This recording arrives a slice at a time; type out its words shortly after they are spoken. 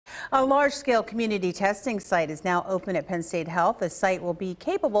A large-scale community testing site is now open at Penn State Health. The site will be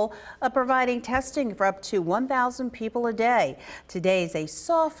capable of providing testing for up to 1,000 people a day. Today is a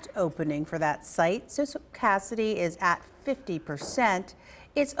soft opening for that site, so capacity is at 50%.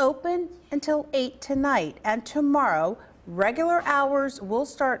 It's open until 8 tonight, and tomorrow regular hours will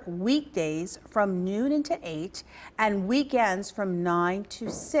start weekdays from noon until 8 and weekends from 9 to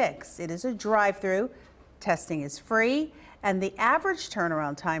 6. It is a drive-through. Testing is free, and the average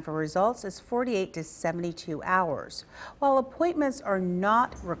turnaround time for results is 48 to 72 hours. While appointments are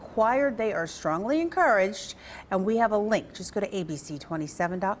not required, they are strongly encouraged, and we have a link. Just go to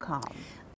abc27.com.